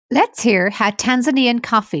Let's hear how Tanzanian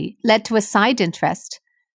coffee led to a side interest,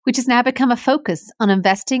 which has now become a focus on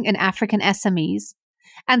investing in African SMEs,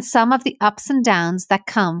 and some of the ups and downs that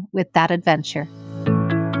come with that adventure.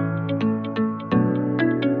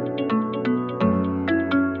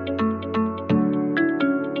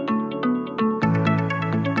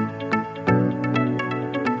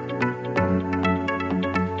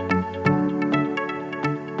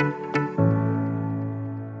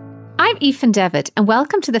 I'm Aoife Devitt, and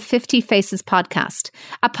welcome to the 50 Faces podcast,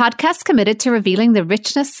 a podcast committed to revealing the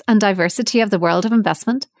richness and diversity of the world of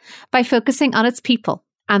investment by focusing on its people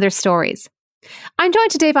and their stories. I'm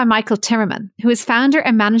joined today by Michiel Timmerman, who is founder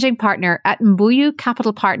and managing partner at Mbuyu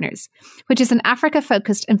Capital Partners, which is an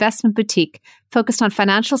Africa-focused investment boutique focused on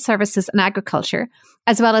financial services and agriculture,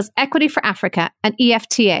 as well as Equity for Africa and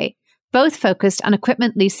EFTA, both focused on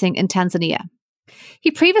equipment leasing in Tanzania.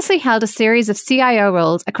 He previously held a series of CIO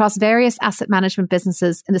roles across various asset management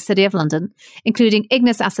businesses in the City of London, including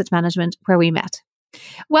Ignis Asset Management, where we met.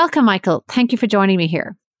 Welcome, Michiel. Thank you for joining me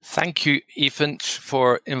here. Thank you, Aoife,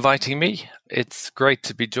 for inviting me. It's great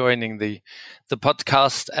to be joining the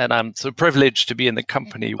podcast, and I'm so privileged to be in the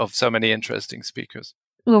company of so many interesting speakers.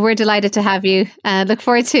 Well, we're delighted to have you and look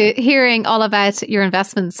forward to hearing all about your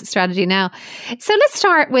investments strategy now. So let's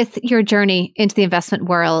start with your journey into the investment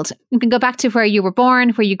world. You can go back to where you were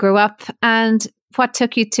born, where you grew up, and what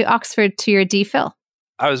took you to Oxford to your DPhil.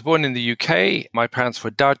 I was born in the UK. My parents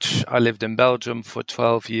were Dutch. I lived in Belgium for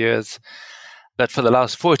 12 years. But for the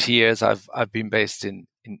last 40 years, I've been based in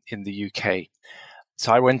the UK.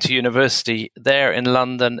 So I went to university there in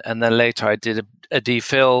London, and then later I did a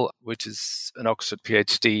DPhil, which is an Oxford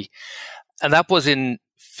PhD. And that was in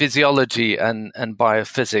physiology and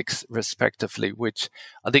biophysics, respectively, which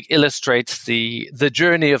I think illustrates the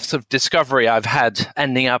journey of sort of discovery I've had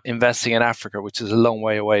ending up investing in Africa, which is a long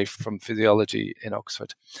way away from physiology in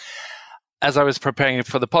Oxford. As I was preparing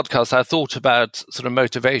for the podcast, I thought about sort of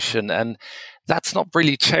motivation, and that's not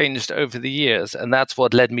really changed over the years. And that's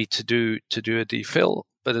what led me to do a DPhil,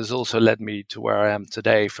 but has also led me to where I am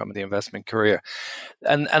today from the investment career.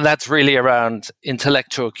 And that's really around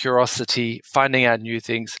intellectual curiosity, finding out new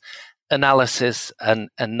things, analysis and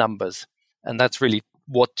numbers. And that's really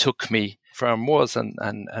what took me from was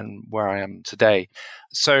and where I am today.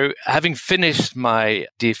 So having finished my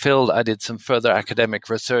DPhil, I did some further academic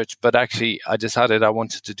research, but actually I decided I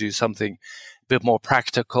wanted to do something a bit more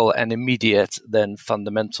practical and immediate than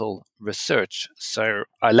fundamental research. So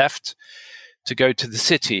I left to go to the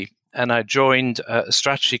city, and I joined a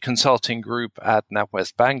strategy consulting group at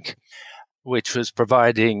NatWest Bank, which was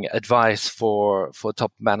providing advice for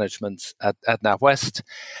top management at NatWest.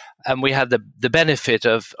 And we had the benefit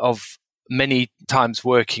of many times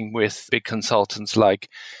working with big consultants like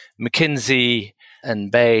McKinsey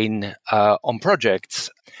and Bain on projects.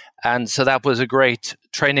 And so that was a great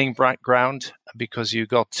training background because you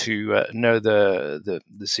got to know the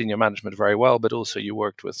senior management very well, but also you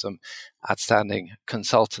worked with some outstanding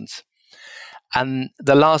consultants. And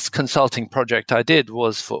the last consulting project I did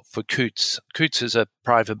was for Coutts. Coutts is a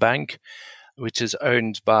private bank, which is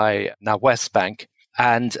owned by NatWest Bank.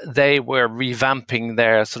 And they were revamping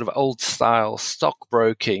their sort of old style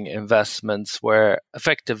stockbroking investments where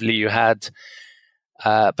effectively you had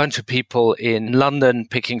a bunch of people in London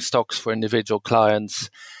picking stocks for individual clients.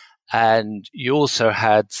 And you also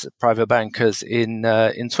had private bankers in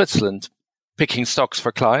Switzerland picking stocks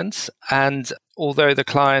for clients. And although the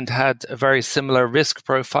client had a very similar risk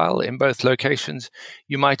profile in both locations,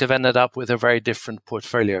 you might have ended up with a very different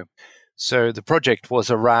portfolio. So the project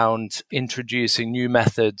was around introducing new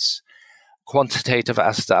methods, quantitative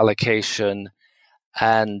asset allocation,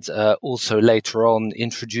 and also later on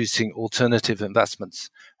introducing alternative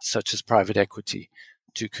investments, such as private equity,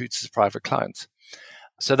 to Coutts' private clients.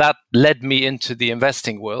 So that led me into the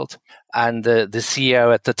investing world. And the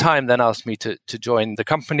CEO at the time then asked me to join the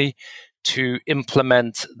company to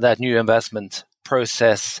implement that new investment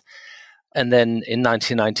process. And then in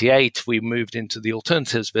 1998, we moved into the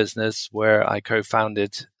alternatives business where I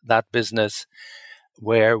co-founded that business,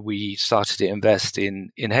 where we started to invest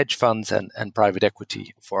in hedge funds and private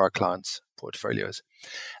equity for our clients' portfolios.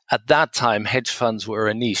 At that time, hedge funds were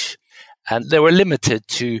a niche, and they were limited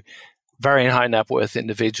to very high net worth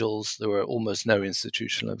individuals. There were almost no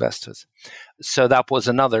institutional investors. So that was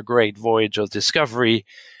another great voyage of discovery,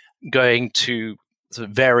 going to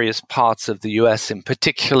various parts of the US in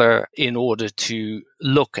particular in order to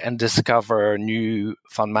look and discover new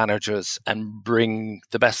fund managers and bring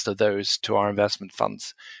the best of those to our investment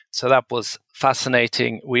funds. So that was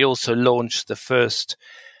fascinating. We also launched the first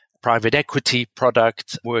private equity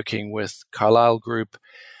product working with Carlyle Group.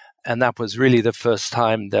 And that was really the first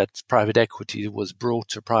time that private equity was brought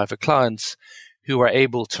to private clients who were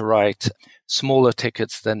able to write smaller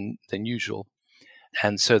tickets than usual.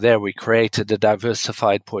 And so there we created a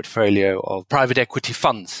diversified portfolio of private equity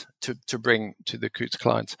funds to bring to the Coutts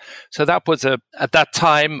clients. So that was at that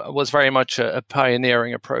time was very much a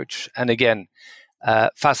pioneering approach. And again,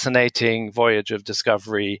 fascinating voyage of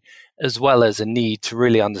discovery, as well as a need to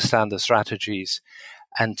really understand the strategies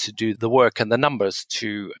and to do the work and the numbers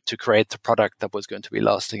to create the product that was going to be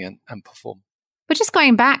lasting and perform. But just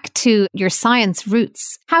going back to your science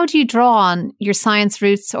roots, how do you draw on your science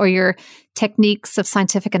roots or your techniques of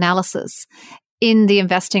scientific analysis in the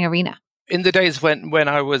investing arena? In the days when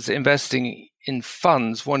I was investing in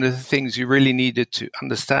funds, one of the things you really needed to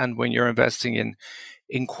understand when you're investing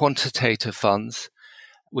in quantitative funds,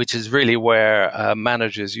 which is really where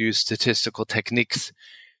managers use statistical techniques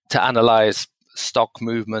to analyze stock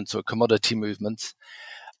movements or commodity movements,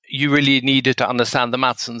 you really needed to understand the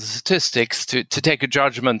maths and the statistics to take a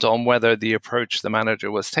judgment on whether the approach the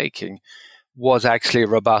manager was taking was actually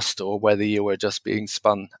robust or whether you were just being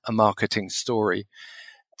spun a marketing story.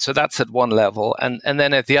 So that's at one level. And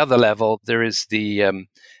then at the other level, there is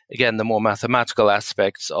again, the more mathematical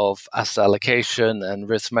aspects of asset allocation and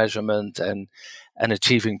risk measurement and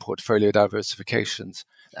achieving portfolio diversifications.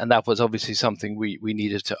 And that was obviously something we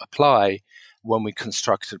needed to apply when we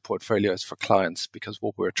constructed portfolios for clients, because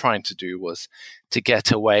what we were trying to do was to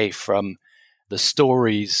get away from the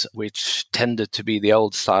stories which tended to be the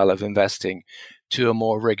old style of investing to a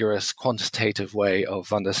more rigorous quantitative way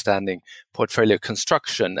of understanding portfolio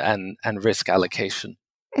construction and risk allocation.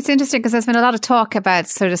 It's interesting because there's been a lot of talk about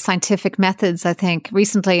sort of scientific methods, I think,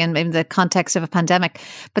 recently in the context of a pandemic,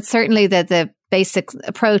 but certainly the basic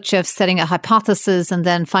approach of setting a hypothesis and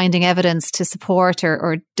then finding evidence to support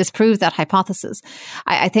or disprove that hypothesis.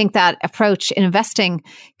 I think that approach in investing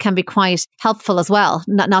can be quite helpful as well,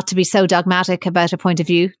 not to be so dogmatic about a point of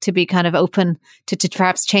view, to be kind of open to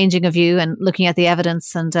perhaps changing a view and looking at the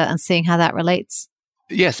evidence and seeing how that relates.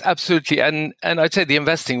 Yes, absolutely. And I'd say the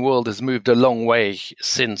investing world has moved a long way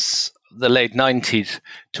since the late 90s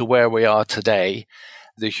to where we are today.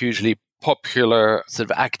 The hugely popular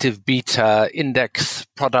sort of active beta index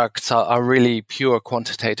products are really pure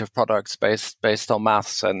quantitative products based on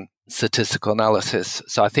maths and statistical analysis.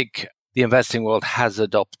 So I think the investing world has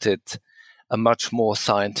adopted a much more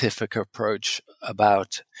scientific approach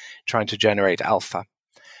about trying to generate alpha.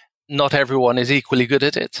 Not everyone is equally good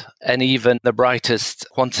at it. And even the brightest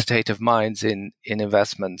quantitative minds in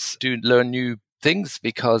investments do learn new things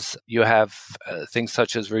because you have things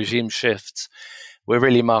such as regime shifts where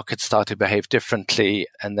really markets start to behave differently.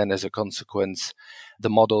 And then as a consequence,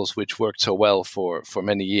 the models which worked so well for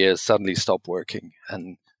many years suddenly stop working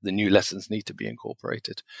and the new lessons need to be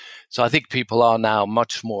incorporated. So I think people are now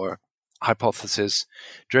much more hypothesis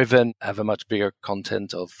driven, have a much bigger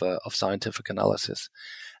content of scientific analysis.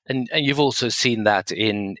 And you've also seen that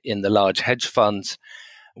in the large hedge funds,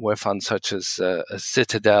 where funds such as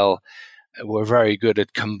Citadel were very good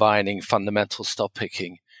at combining fundamental stock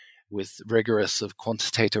picking with rigorous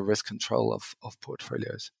quantitative risk control of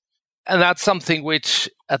portfolios. And that's something which,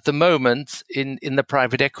 at the moment, in the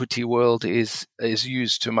private equity world is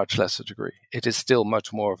used to a much lesser degree. It is still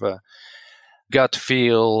much more of a gut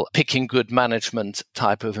feel, picking good management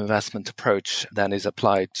type of investment approach than is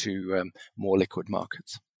applied to more liquid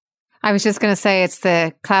markets. I was just going to say it's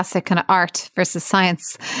the classic kind of art versus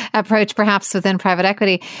science approach, perhaps within private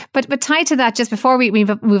equity. But tied to that, just before we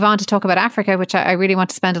move on to talk about Africa, which I really want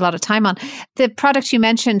to spend a lot of time on, the product you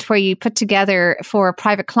mentioned where you put together for a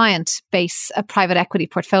private client base private equity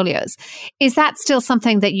portfolios, is that still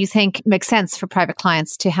something that you think makes sense for private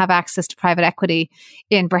clients to have access to private equity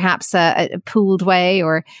in perhaps a pooled way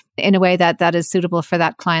or in a way that is suitable for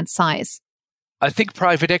that client's size? I think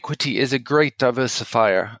private equity is a great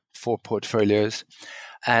diversifier for portfolios.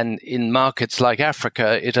 And in markets like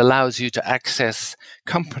Africa, it allows you to access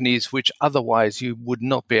companies which otherwise you would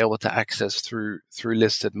not be able to access through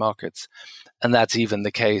listed markets. And that's even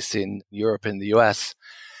the case in Europe and the US,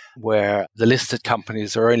 where the listed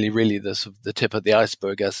companies are only really the tip of the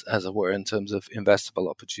iceberg, as it were, in terms of investable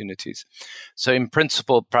opportunities. So in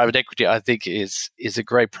principle, private equity, I think, is a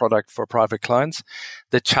great product for private clients.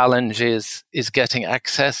 The challenge is getting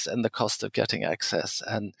access and the cost of getting access.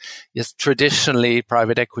 And yes, traditionally,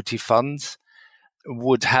 private equity funds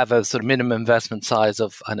would have a sort of minimum investment size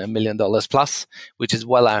of $1 million plus, which is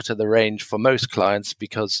well out of the range for most clients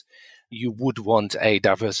because you would want a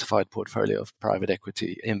diversified portfolio of private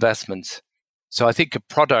equity investments. So I think a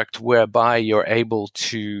product whereby you're able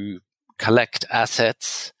to collect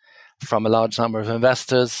assets from a large number of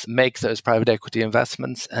investors, make those private equity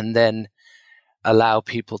investments, and then allow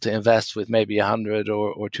people to invest with maybe $100,000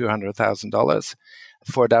 or $200,000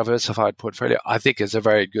 for a diversified portfolio, I think is a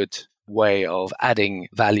very good way of adding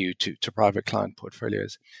value to private client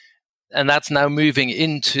portfolios. And that's now moving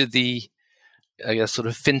into the sort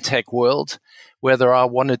of fintech world, where there are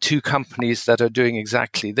one or two companies that are doing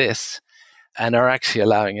exactly this and are actually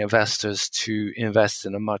allowing investors to invest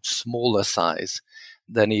in a much smaller size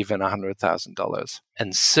than even $100,000.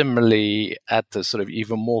 And similarly, at the sort of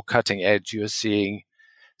even more cutting edge, you're seeing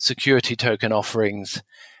security token offerings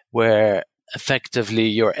where effectively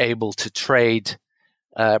you're able to trade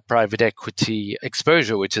private equity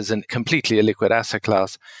exposure, which is a completely illiquid asset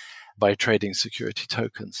class, by trading security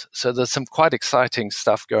tokens. So there's some quite exciting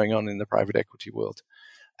stuff going on in the private equity world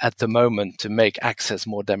at the moment to make access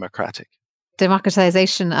more democratic.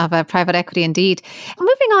 Democratization of private equity, indeed.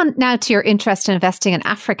 Moving on now to your interest in investing in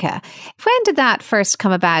Africa. When did that first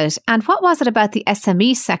come about? And what was it about the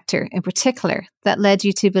SME sector in particular that led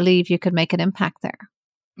you to believe you could make an impact there?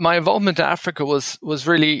 My involvement in Africa was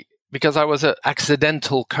really because I was an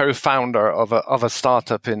accidental co-founder of a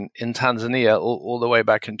startup in Tanzania all the way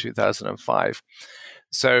back in 2005.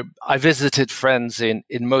 So I visited friends in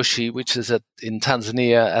Moshi, which is in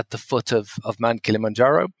Tanzania at the foot of Mount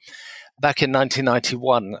Kilimanjaro. Back in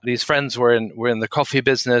 1991, these friends were in the coffee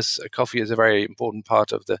business. Coffee is a very important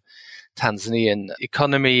part of the Tanzanian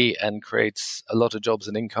economy and creates a lot of jobs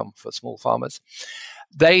and income for small farmers.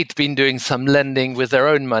 They'd been doing some lending with their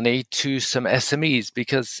own money to some SMEs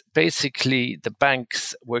because basically the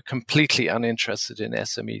banks were completely uninterested in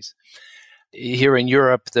SMEs. Here in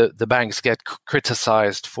Europe, the banks get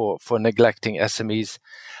criticized for neglecting SMEs.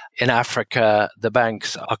 In Africa, the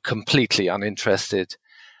banks are completely uninterested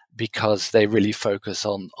because they really focus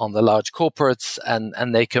on the large corporates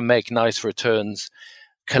and they can make nice returns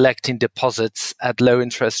collecting deposits at low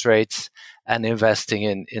interest rates and investing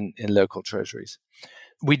in local treasuries.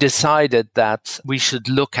 We decided that we should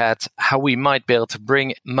look at how we might be able to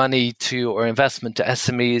bring money to or investment to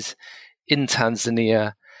SMEs in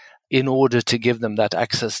Tanzania in order to give them that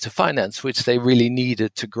access to finance, which they really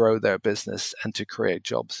needed to grow their business and to create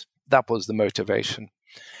jobs. That was the motivation.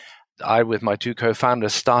 I, with my two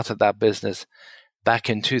co-founders, started that business back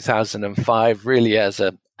in 2005, really as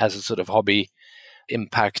a sort of hobby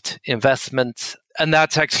impact investment. And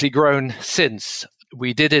that's actually grown since.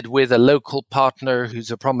 We did it with a local partner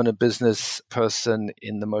who's a prominent business person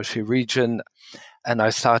in the Moshi region. And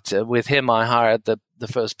I started with him. I hired the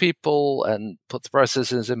first people and put the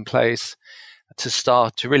processes in place to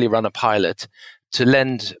start to really run a pilot to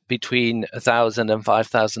lend between $1,000 and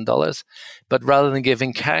 $5,000. But rather than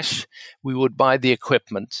giving cash, we would buy the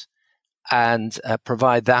equipment and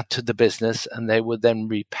provide that to the business, and they would then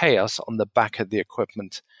repay us on the back of the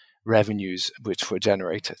equipment revenues which were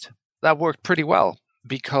generated. That worked pretty well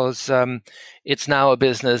because it's now a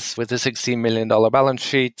business with a $16 million balance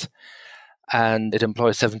sheet, and it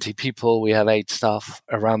employs 70 people. We have 8 staff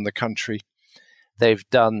around the country. They've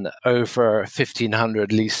done over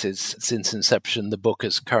 1,500 leases since inception. The book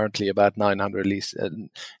is currently about 900 leases.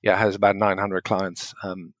 Has about 900 clients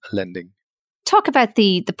lending. Talk about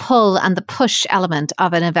the pull and the push element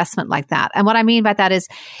of an investment like that. And what I mean by that is,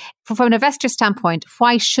 from an investor standpoint,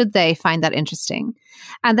 why should they find that interesting?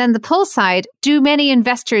 And then the pull side, do many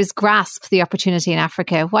investors grasp the opportunity in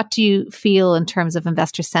Africa? What do you feel in terms of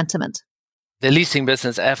investor sentiment? The leasing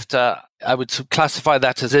business, EFTA, I would classify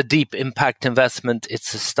that as a deep impact investment.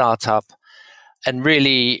 It's a startup. And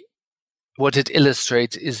really, what it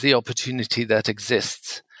illustrates is the opportunity that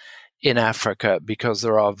exists in Africa because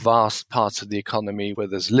there are vast parts of the economy where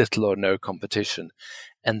there's little or no competition,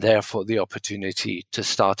 and therefore the opportunity to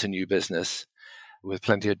start a new business with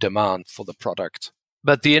plenty of demand for the product.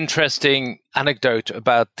 But the interesting anecdote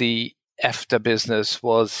about the EFTA business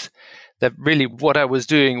was that really what I was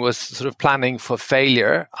doing was sort of planning for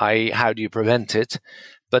failure, i.e. how do you prevent it,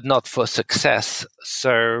 but not for success.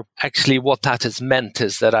 So actually what that has meant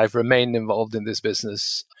is that I've remained involved in this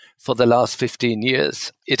business for the last 15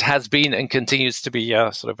 years. It has been and continues to be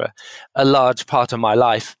sort of a large part of my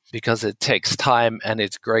life because it takes time and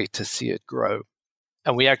it's great to see it grow.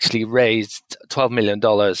 And we actually raised $12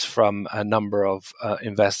 million from a number of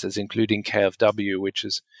investors, including KfW, which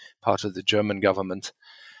is part of the German government,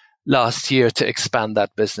 last year to expand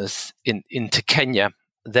that business into Kenya.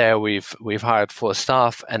 There we've hired 4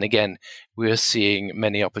 staff, and again we're seeing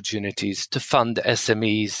many opportunities to fund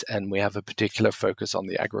SMEs, and we have a particular focus on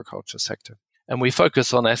the agriculture sector. And we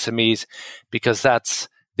focus on SMEs because that's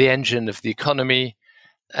the engine of the economy,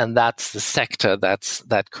 and that's the sector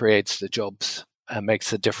that creates the jobs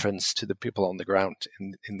makes a difference to the people on the ground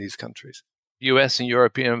in these countries. US and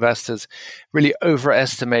European investors really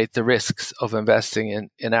overestimate the risks of investing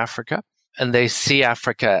in Africa, and they see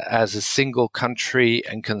Africa as a single country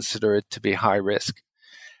and consider it to be high risk.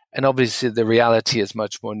 And obviously, the reality is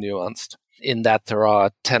much more nuanced in that there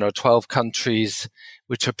are 10 or 12 countries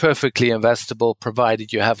which are perfectly investable,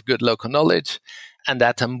 provided you have good local knowledge. And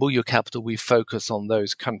at Mbuyu Capital, we focus on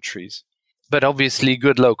those countries. But obviously,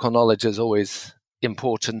 good local knowledge is always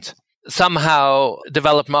important. Somehow,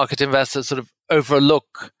 developed market investors sort of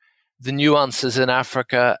overlook the nuances in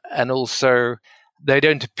Africa, and also they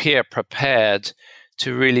don't appear prepared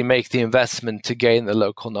to really make the investment to gain the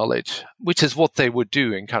local knowledge, which is what they would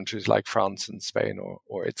do in countries like France and Spain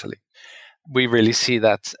or Italy. We really see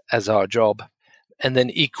that as our job. And then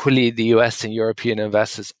equally, the US and European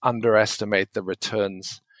investors underestimate the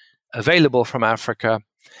returns available from Africa.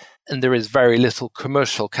 And there is very little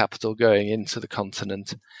commercial capital going into the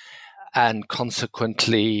continent. And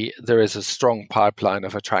consequently, there is a strong pipeline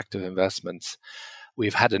of attractive investments.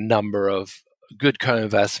 We've had a number of good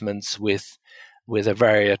co-investments with a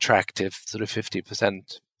very attractive sort of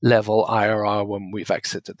 50% level IRR when we've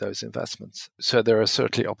exited those investments. So there are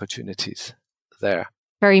certainly opportunities there.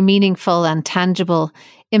 Very meaningful and tangible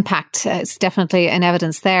impact. It's definitely an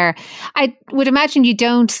evidence there. I would imagine you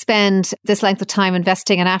don't spend this length of time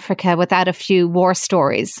investing in Africa without a few war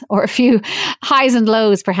stories or a few highs and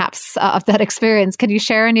lows, perhaps, of that experience. Can you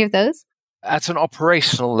share any of those? At an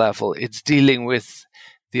operational level, it's dealing with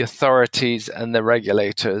the authorities and the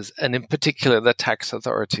regulators, and in particular the tax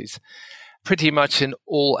authorities. Pretty much in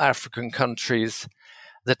all African countries,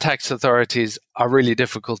 the tax authorities are really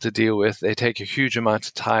difficult to deal with. They take a huge amount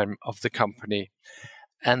of time of the company,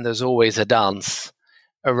 and there's always a dance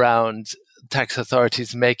around tax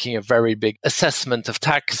authorities making a very big assessment of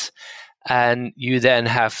tax, and you then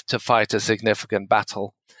have to fight a significant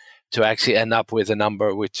battle to actually end up with a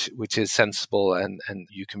number which is sensible and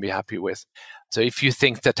you can be happy with. So if you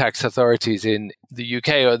think the tax authorities in the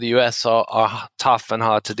UK or the US are tough and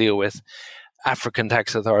hard to deal with, African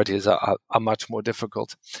tax authorities are much more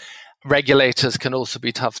difficult. Regulators can also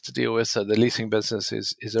be tough to deal with. So the leasing business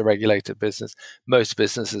is a regulated business. Most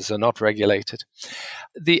businesses are not regulated.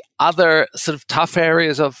 The other sort of tough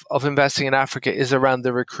areas of investing in Africa is around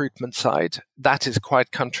the recruitment side. That is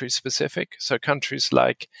quite country specific. So countries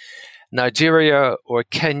like Nigeria or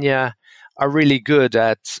Kenya are really good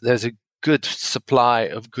at, there's a good supply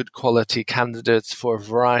of good quality candidates for a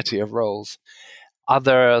variety of roles.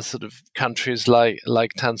 Other sort of countries like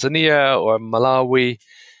Tanzania or Malawi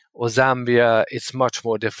or Zambia, it's much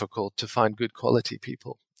more difficult to find good quality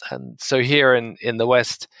people. And so here in the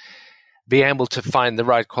West, being able to find the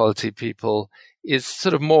right quality people is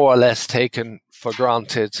sort of more or less taken for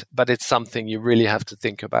granted, but it's something you really have to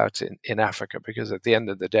think about in Africa, because at the end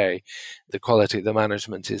of the day, the quality of the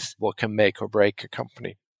management is what can make or break a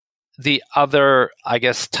company. The other, I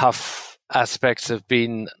guess, tough aspects have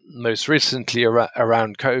been most recently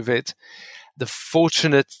around COVID. The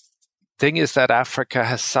fortunate thing is that Africa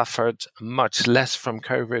has suffered much less from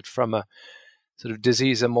COVID from a sort of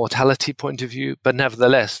disease and mortality point of view, but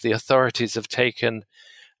nevertheless, the authorities have taken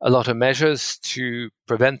a lot of measures to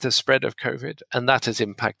prevent the spread of COVID, and that has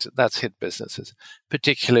that's hit businesses,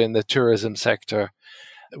 particularly in the tourism sector,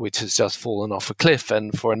 which has just fallen off a cliff,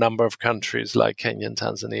 and for a number of countries like Kenya and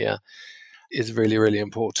Tanzania is really, really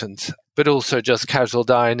important. But also just casual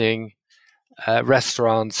dining,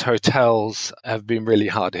 restaurants, hotels have been really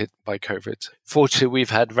hard hit by COVID. Fortunately, we've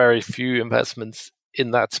had very few investments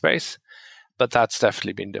in that space, but that's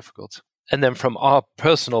definitely been difficult. And then from our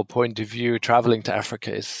personal point of view, traveling to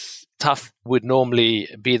Africa is tough. Would normally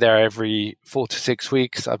be there every 4 to 6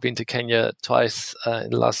 weeks. I've been to Kenya twice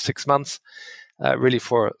in the last 6 months, really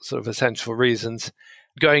for sort of essential reasons.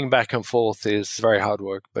 Going back and forth is very hard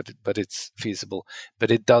work, but it's feasible.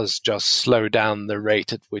 But it does just slow down the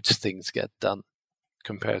rate at which things get done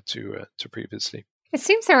compared to previously. It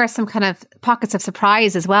seems there are some kind of pockets of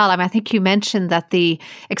surprise as well. I mean, I think you mentioned that the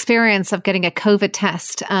experience of getting a COVID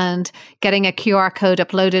test and getting a QR code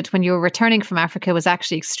uploaded when you were returning from Africa was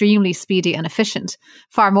actually extremely speedy and efficient,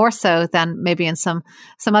 far more so than maybe in some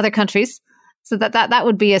other countries. So that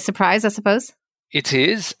would be a surprise, I suppose. It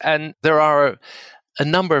is. And there are a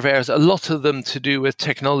number of areas, a lot of them to do with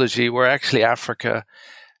technology, where actually Africa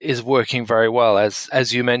is working very well.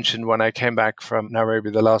 As you mentioned, when I came back from Nairobi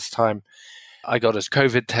the last time, I got a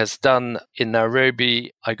COVID test done in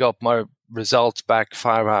Nairobi. I got my results back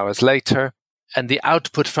 5 hours later. And the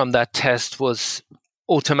output from that test was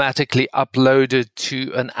automatically uploaded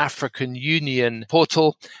to an African Union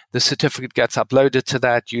portal. The certificate gets uploaded to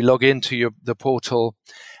that. You log into the portal,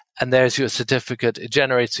 and there's your certificate. It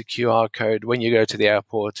generates a QR code. When you go to the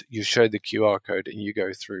airport, you show the QR code and you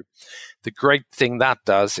go through. The great thing that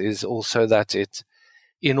does is also that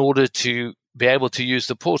in order to be able to use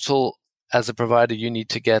the portal as a provider, you need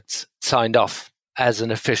to get signed off as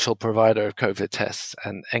an official provider of COVID tests.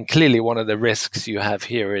 And clearly one of the risks you have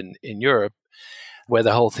here in Europe, where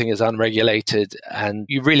the whole thing is unregulated and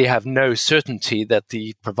you really have no certainty that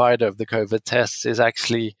the provider of the COVID tests is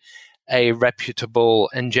actually a reputable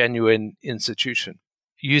and genuine institution.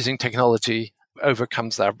 Using technology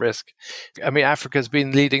overcomes that risk. I mean, Africa's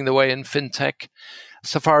been leading the way in fintech.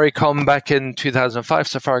 Safaricom, back in 2005,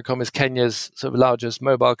 Safaricom is Kenya's sort of largest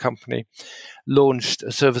mobile company, launched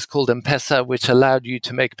a service called M-Pesa, which allowed you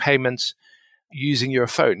to make payments using your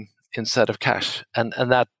phone instead of cash. And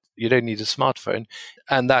that you don't need a smartphone.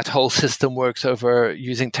 And that whole system works over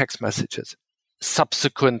using text messages.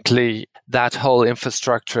 Subsequently, that whole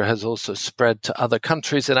infrastructure has also spread to other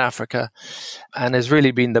countries in Africa and has really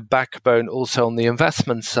been the backbone also on the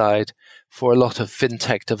investment side for a lot of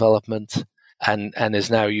fintech development and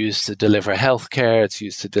is now used to deliver healthcare. It's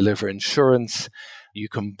used to deliver insurance. You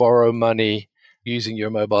can borrow money using your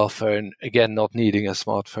mobile phone, again, not needing a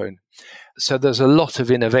smartphone. So there's a lot of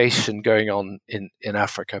innovation going on in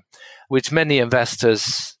Africa, which many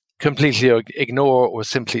investors completely ignore or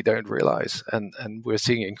simply don't realize. And we're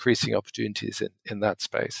seeing increasing opportunities in that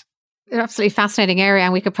space. An absolutely fascinating area,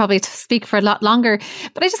 and we could probably speak for a lot longer.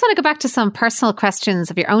 But I just want to go back to some personal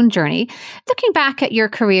questions of your own journey. Looking back at your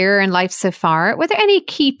career and life so far, were there any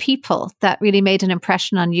key people that really made an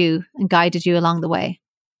impression on you and guided you along the way?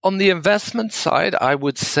 On the investment side, I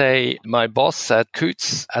would say my boss at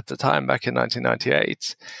Coutts at the time, back in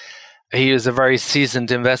 1998, he was a very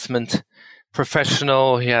seasoned investment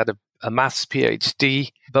professional. He had a maths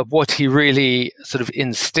PhD, but what he really sort of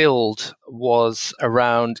instilled was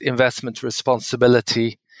around investment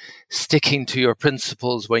responsibility, sticking to your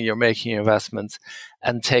principles when you're making investments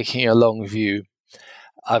and taking a long view.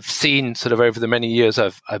 I've seen sort of over the many years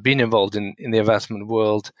I've been involved in the investment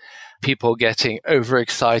world, people getting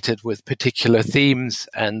overexcited with particular themes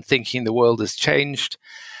and thinking the world has changed,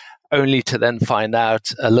 only to then find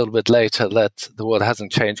out a little bit later that the world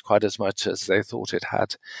hasn't changed quite as much as they thought it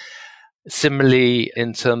had. Similarly,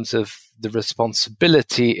 in terms of the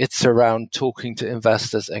responsibility, it's around talking to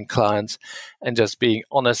investors and clients and just being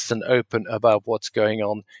honest and open about what's going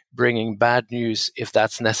on, bringing bad news if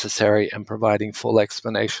that's necessary, and providing full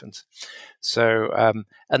explanations. So,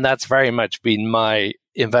 and that's very much been my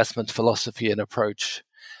investment philosophy and approach,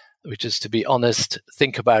 which is to be honest,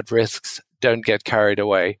 think about risks, don't get carried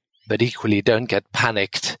away, but equally don't get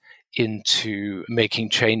panicked into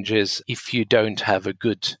making changes if you don't have a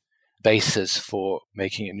good basis for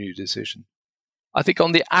making a new decision. I think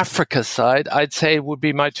on the Africa side, I'd say it would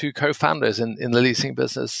be my two co-founders in the leasing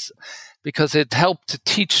business, because it helped to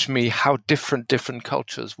teach me how different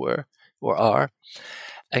cultures were or are.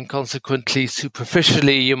 And consequently,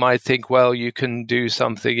 superficially, you might think, well, you can do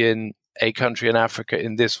something in a country in Africa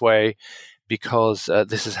in this way because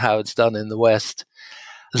this is how it's done in the West.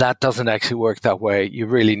 That doesn't actually work that way. You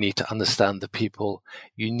really need to understand the people.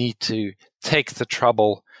 You need to take the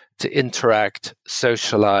trouble to interact,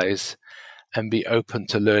 socialize, and be open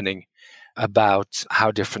to learning about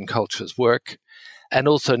how different cultures work. And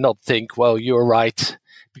also not think, well, you're right,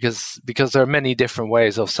 because there are many different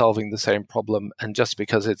ways of solving the same problem. And just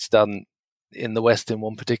because it's done in the West in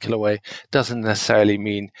one particular way doesn't necessarily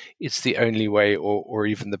mean it's the only way or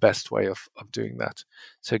even the best way of doing that.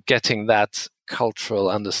 So getting that cultural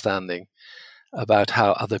understanding about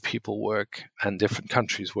how other people work and different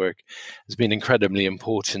countries work has been incredibly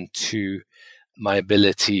important to my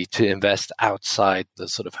ability to invest outside the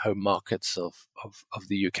sort of home markets of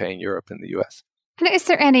the UK and Europe and the US. And is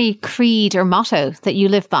there any creed or motto that you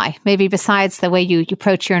live by, maybe besides the way you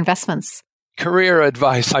approach your investments? Career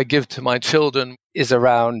advice I give to my children is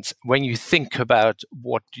around when you think about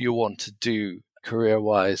what you want to do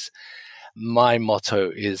career-wise, my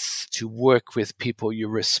motto is to work with people you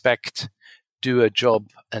respect, do a job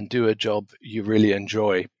you really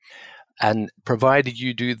enjoy. And provided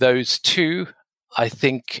you do those two, I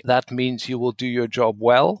think that means you will do your job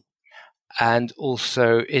well. And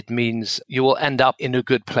also it means you will end up in a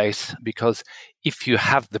good place, because if you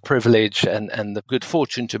have the privilege and the good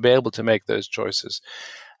fortune to be able to make those choices,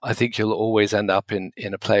 I think you'll always end up in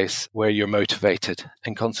a place where you're motivated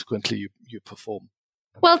and consequently you perform.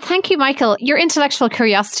 Well, thank you, Michael. Your intellectual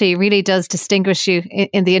curiosity really does distinguish you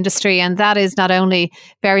in the industry, and that is not only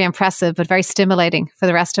very impressive, but very stimulating for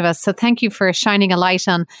the rest of us. So thank you for shining a light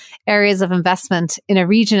on areas of investment in a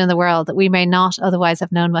region in the world that we may not otherwise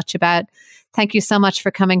have known much about. Thank you so much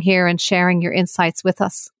for coming here and sharing your insights with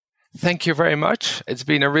us. Thank you very much. It's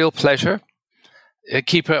been a real pleasure.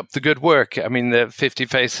 Keep up the good work. I mean, the 50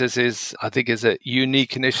 Faces is a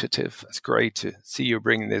unique initiative. It's great to see you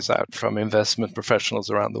bringing this out from investment professionals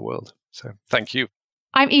around the world. So thank you.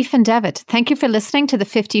 I'm Aoife Devitt. Thank you for listening to the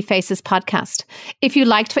 50 Faces podcast. If you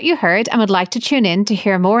liked what you heard and would like to tune in to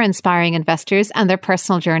hear more inspiring investors and their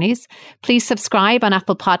personal journeys, please subscribe on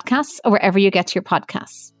Apple Podcasts or wherever you get your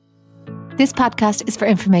podcasts. This podcast is for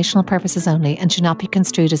informational purposes only and should not be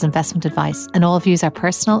construed as investment advice, and all views are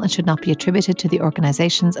personal and should not be attributed to the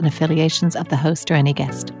organisations and affiliations of the host or any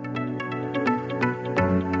guest.